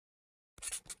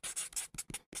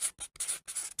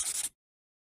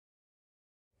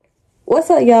What's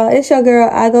up, y'all? It's your girl,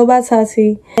 I go by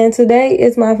Tati, and today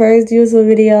is my first YouTube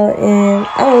video, and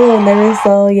I'm a little nervous,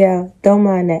 so yeah, don't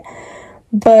mind that.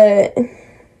 But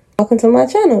welcome to my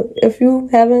channel. If you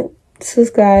haven't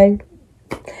subscribed,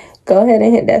 go ahead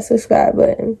and hit that subscribe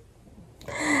button.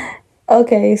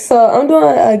 Okay, so I'm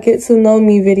doing a get to know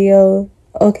me video.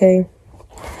 Okay,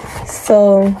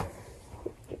 so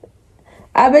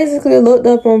I basically looked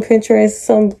up on Pinterest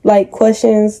some like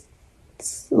questions,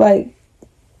 like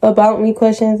about me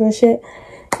questions and shit.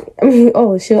 I mean,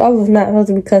 oh shit, I was not supposed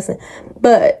to be cussing,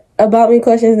 but about me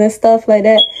questions and stuff like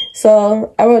that.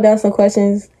 So I wrote down some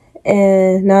questions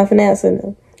and now I'm finna answer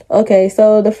them. Okay,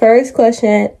 so the first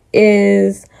question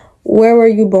is, where were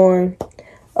you born?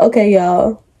 Okay,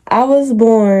 y'all, I was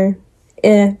born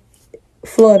in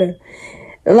Florida.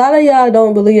 A lot of y'all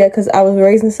don't believe that because I was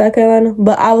raised in South Carolina,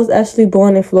 but I was actually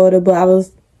born in Florida, but I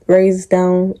was raised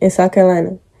down in South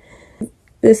Carolina.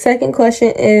 The second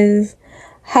question is,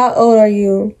 how old are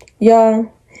you?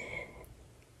 Y'all,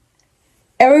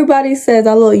 everybody says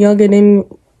I look younger than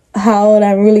how old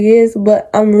I really is,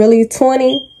 but I'm really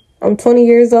 20. I'm 20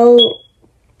 years old,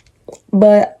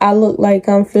 but I look like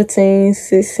I'm 15,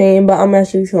 16, but I'm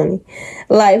actually 20.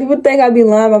 Like, people think I be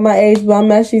lying about my age, but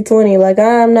I'm actually 20. Like,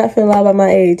 I'm not finna lie about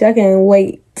my age. I can't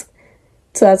wait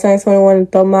till I turn 21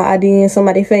 and throw my ID in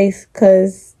somebody's face,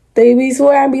 because they be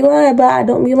swear I be lying, but I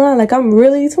don't be lying. Like, I'm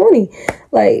really 20.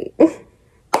 Like,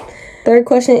 third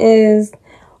question is,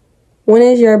 when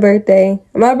is your birthday?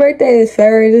 My birthday is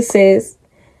February the 6th.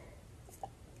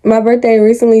 My birthday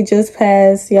recently just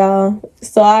passed, y'all.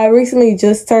 So I recently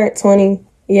just turned 20.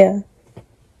 Yeah.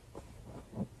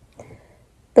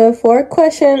 The fourth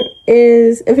question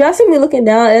is, if y'all see me looking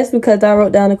down, that's because I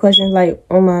wrote down the questions like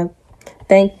on my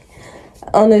thing.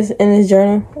 In this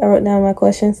journal, I wrote down my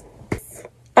questions.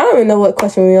 I don't even know what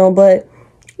question we're on, but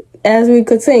as we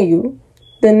continue,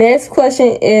 the next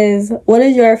question is, what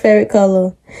is your favorite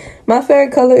color? My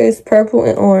favorite color is purple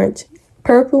and orange.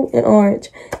 Purple and orange.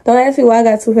 Don't ask me why I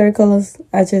got two favorite colors.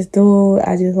 I just do.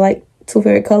 I just like two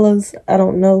favorite colors. I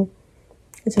don't know.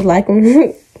 I just like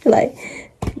them. Like,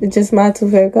 it's just my two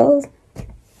favorite colors.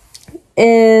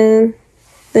 And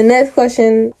the next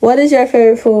question, what is your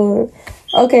favorite food?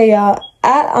 Okay, y'all.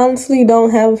 I honestly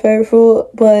don't have a favorite food,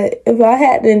 but if I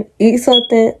had to eat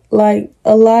something, like,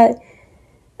 a lot,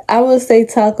 I would say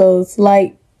tacos.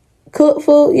 Like, cooked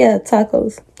food, yeah,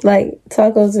 tacos. Like,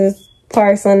 tacos is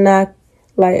part something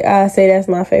I say that's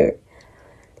my favorite.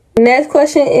 Next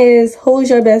question is,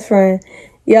 who's your best friend?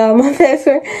 Y'all, my best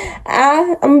friend,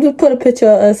 I'm just put a picture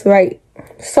of us right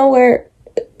somewhere.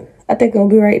 I think it'll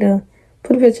be right there.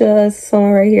 Put a picture of us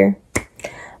somewhere right here.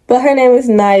 But her name is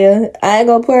Naya. I ain't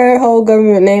gonna put her whole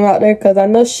government name out there because I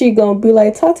know she gonna be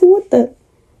like, Tati, what the?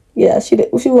 Yeah, she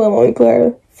wouldn't want me to put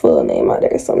her full name out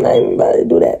there, so I'm not even about to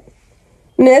do that.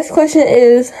 Next question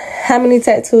is, how many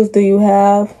tattoos do you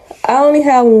have? I only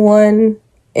have one,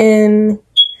 and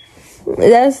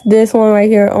that's this one right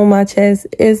here on my chest.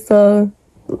 It's a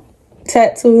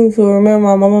tattoo to remember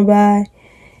my mama by,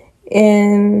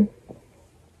 and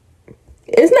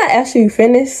it's not actually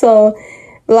finished, so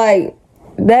like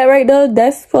that right there,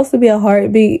 that's supposed to be a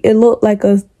heartbeat. It looked like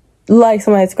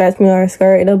somebody scratched me on a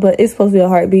skirt right there, but it's supposed to be a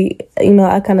heartbeat. You know,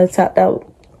 I kind of tapped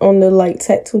out on the like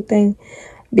tattoo thing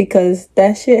because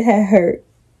that shit had hurt.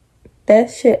 That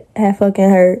shit had fucking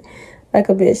hurt like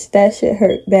a bitch. That shit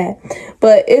hurt bad.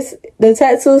 But the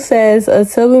tattoo says,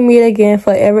 until we meet again,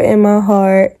 forever in my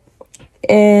heart.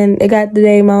 And it got the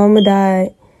day my mama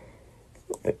died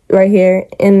right here.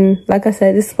 And like I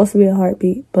said, this is supposed to be a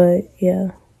heartbeat, but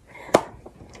yeah.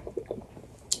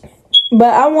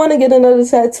 But I want to get another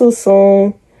tattoo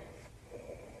soon.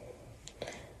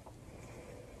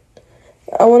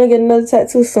 I want to get another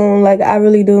tattoo soon. Like, I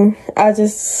really do. I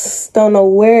just don't know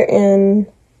where and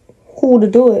who to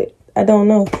do it. I don't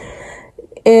know.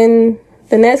 And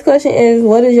the next question is,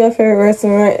 what is your favorite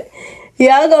restaurant?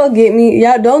 Y'all gonna get me.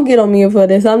 Y'all don't get on me for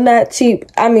this. I'm not cheap.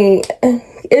 I mean,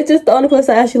 it's just the only place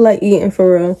I actually like eating,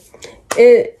 for real.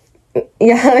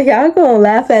 Y'all gonna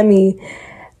laugh at me.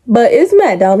 But it's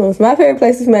McDonald's. My favorite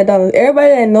place is McDonald's. Everybody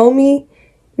that know me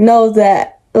knows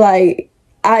that, like,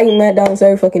 I eat McDonald's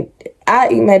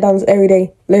every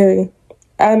day. Literally.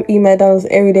 I eat McDonald's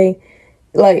every day.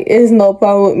 Like, it's no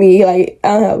problem with me. Like,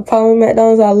 I don't have a problem with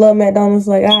McDonald's. I love McDonald's.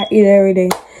 Like, I eat it every day.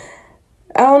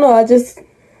 I don't know.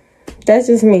 That's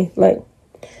just me. Like,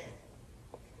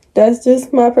 that's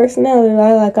just my personality.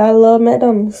 I love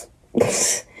McDonald's.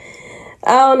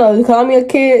 I don't know. Call me a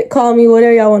kid. Call me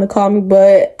whatever y'all want to call me.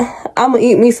 But I'm going to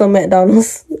eat me some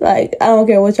McDonald's. Like, I don't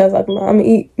care what y'all talking about. I'm going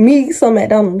to eat me some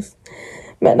McDonald's.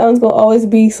 McDonald's going to always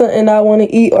be something I want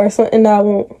to eat or something I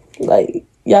want. Like,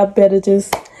 y'all better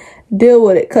just deal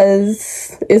with it,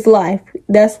 because it's life.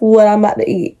 That's what I'm about to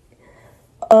eat.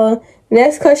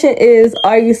 Next question is,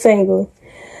 are you single?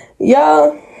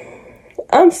 Y'all,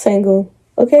 I'm single,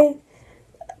 okay?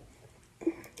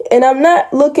 And I'm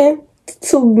not looking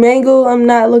to mingle. I'm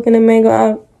not looking to mingle.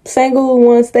 I'm single,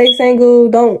 want to stay single.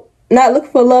 Not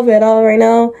looking for love at all right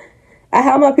now. I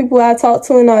have my people I talk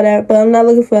to and all that, but I'm not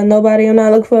looking for nobody. I'm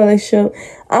not looking for a relationship.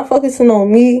 I'm focusing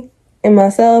on me and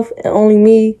myself, and only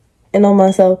me and on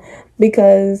myself.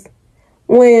 Because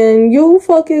when you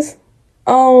focus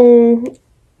on,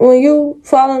 when you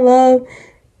fall in love,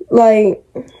 like,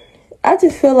 I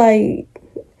just feel like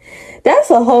that's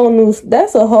a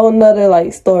whole nother,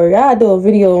 like, story. I'll do a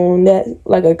video on that,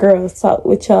 like a girl's talk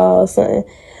with y'all or something.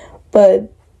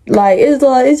 But, like, it's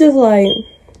just like,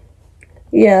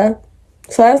 yeah.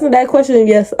 So answering that question,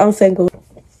 yes, I'm single.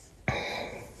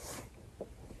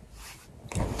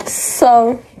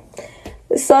 So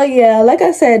yeah, like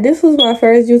I said, this was my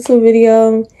first YouTube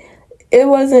video.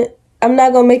 I'm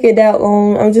not gonna make it that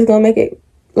long. I'm just gonna make it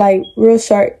like real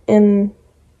short. And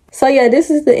so yeah, this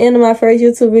is the end of my first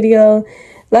YouTube video.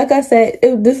 Like I said,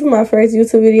 this is my first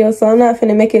YouTube video, so I'm not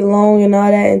finna make it long and all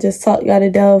that and just talk y'all to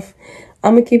death.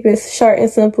 I'm gonna keep it short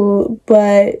and simple,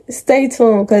 but stay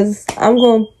tuned because I'm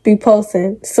gonna be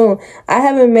posting soon. I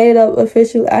haven't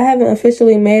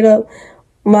officially made up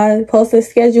my posting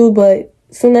schedule, but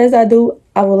as soon as I do,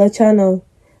 I will let y'all know.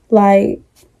 Like,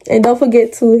 and don't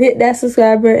forget to hit that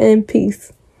subscriber, and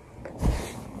peace.